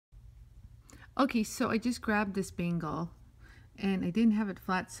Okay, so I just grabbed this bangle and I didn't have it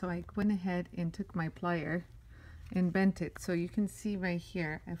flat, so I went ahead and took my plier and bent it. So you can see right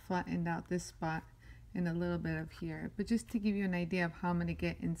here, I flattened out this spot and a little bit of here, but just to give you an idea of how I'm gonna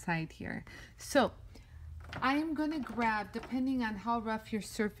get inside here. So I'm gonna grab, depending on how rough your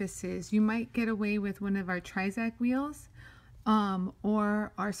surface is, you might get away with one of our trizact wheels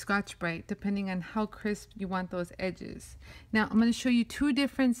or our Scotchbrite, depending on how crisp you want those edges. Now I'm going to show you two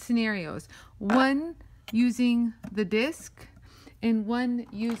different scenarios, one using the disc and one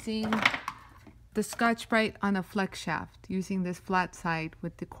using the Scotchbrite on a flex shaft, using this flat side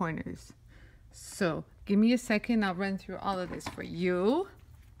with the corners. So give me a second, I'll run through all of this for you.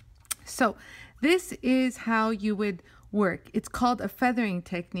 So this is how you would work. It's called a feathering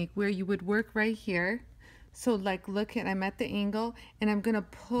technique, where you would work right here. So like, look at, I'm at the angle and I'm gonna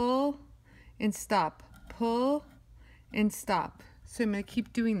pull and stop, pull and stop. So I'm gonna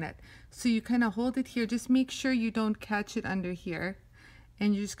keep doing that. So you kind of hold it here, just make sure you don't catch it under here,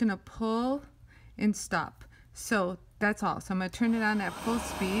 and you're just gonna pull and stop. So that's all. So I'm gonna turn it on at full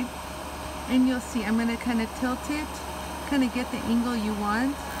speed and you'll see I'm gonna kind of tilt it, kind of get the angle you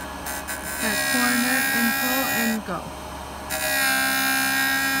want, that corner, and pull and go.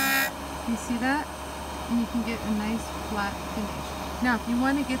 You see that? And you can get a nice flat finish. Now if you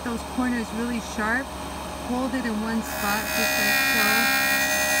want to get those corners really sharp, hold it in one spot just like so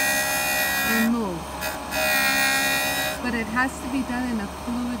and move. But it has to be done in a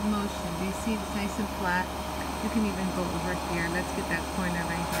fluid motion. Do you see it's nice and flat? You can even go over here. Let's get that corner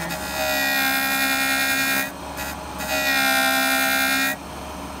right here.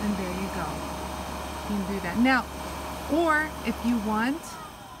 And there you go. You can do that. Now, or if you want,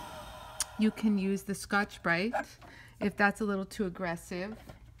 you can use the Scotchbrite. If that's a little too aggressive,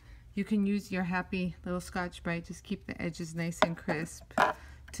 you can use your happy little Scotchbrite. Just keep the edges nice and crisp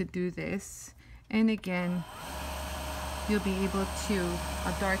to do this. And again, you'll be able to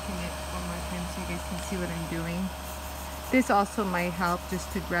darken it one more time so you guys can see what I'm doing. This also might help,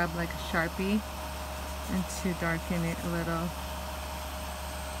 just to grab like a Sharpie and to darken it a little.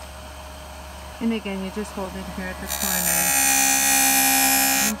 And again, you just hold it here at the corner.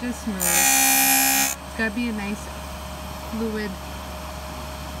 And just move. It's got to be a nice fluid,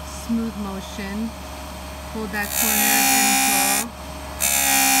 smooth motion. Hold that corner and pull.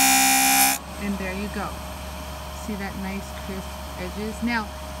 And there you go. See that nice crisp edges? Now,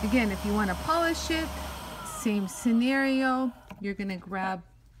 again, if you want to polish it, same scenario. You're going to grab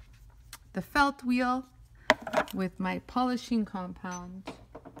the felt wheel with my polishing compound.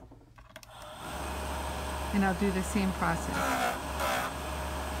 And I'll do the same process.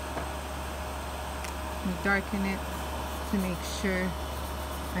 And darken it to make sure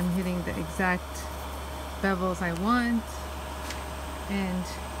I'm hitting the exact bevels I want, and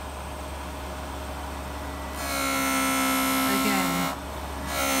again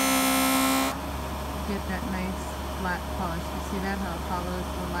get that nice flat polish. You see that, how it follows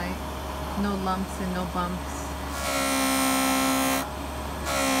the light? No lumps and no bumps.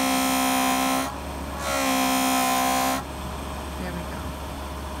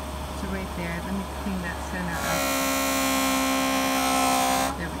 Right there. Let me clean that center up.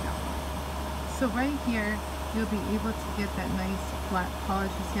 There we go. So right here, you'll be able to get that nice flat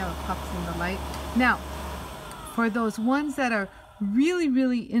polish. You see how it pops in the light? Now, for those ones that are really,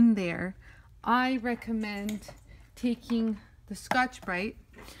 really in there, I recommend taking the Scotchbrite,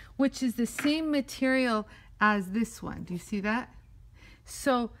 which is the same material as this one. Do you see that?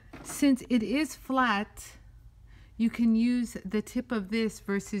 So since it is flat, you can use the tip of this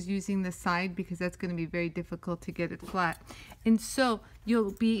versus using the side, because that's going to be very difficult to get it flat. And so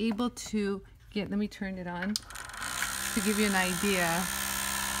you'll be able to get, let me turn it on to give you an idea.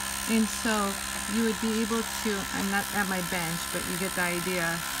 And so you would be able to, I'm not at my bench, but you get the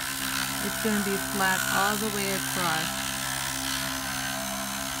idea. It's going to be flat all the way across.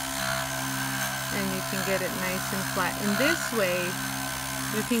 And you can get it nice and flat. In this way,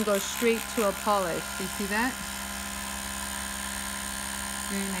 you can go straight to a polish. Do you see that?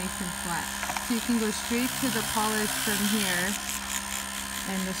 Very nice and flat. So you can go straight to the polish from here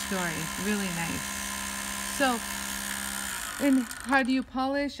and the story. Really nice. So, and how do you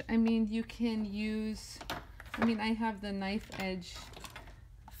polish? I mean, you can use, I have the knife edge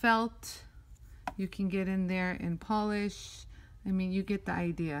felt. You can get in there and polish. You get the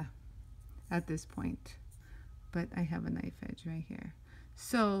idea at this point. But I have a knife edge right here.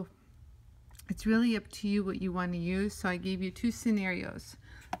 So, it's really up to you what you want to use. So I gave you two scenarios.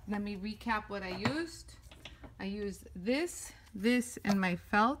 Let me recap what I used. I used this, and my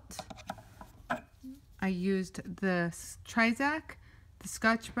felt. I used the trizact, the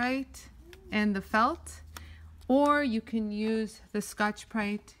Scotchbrite, and the felt, or you can use the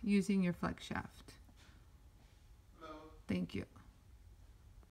Scotchbrite using your flex shaft. Thank you.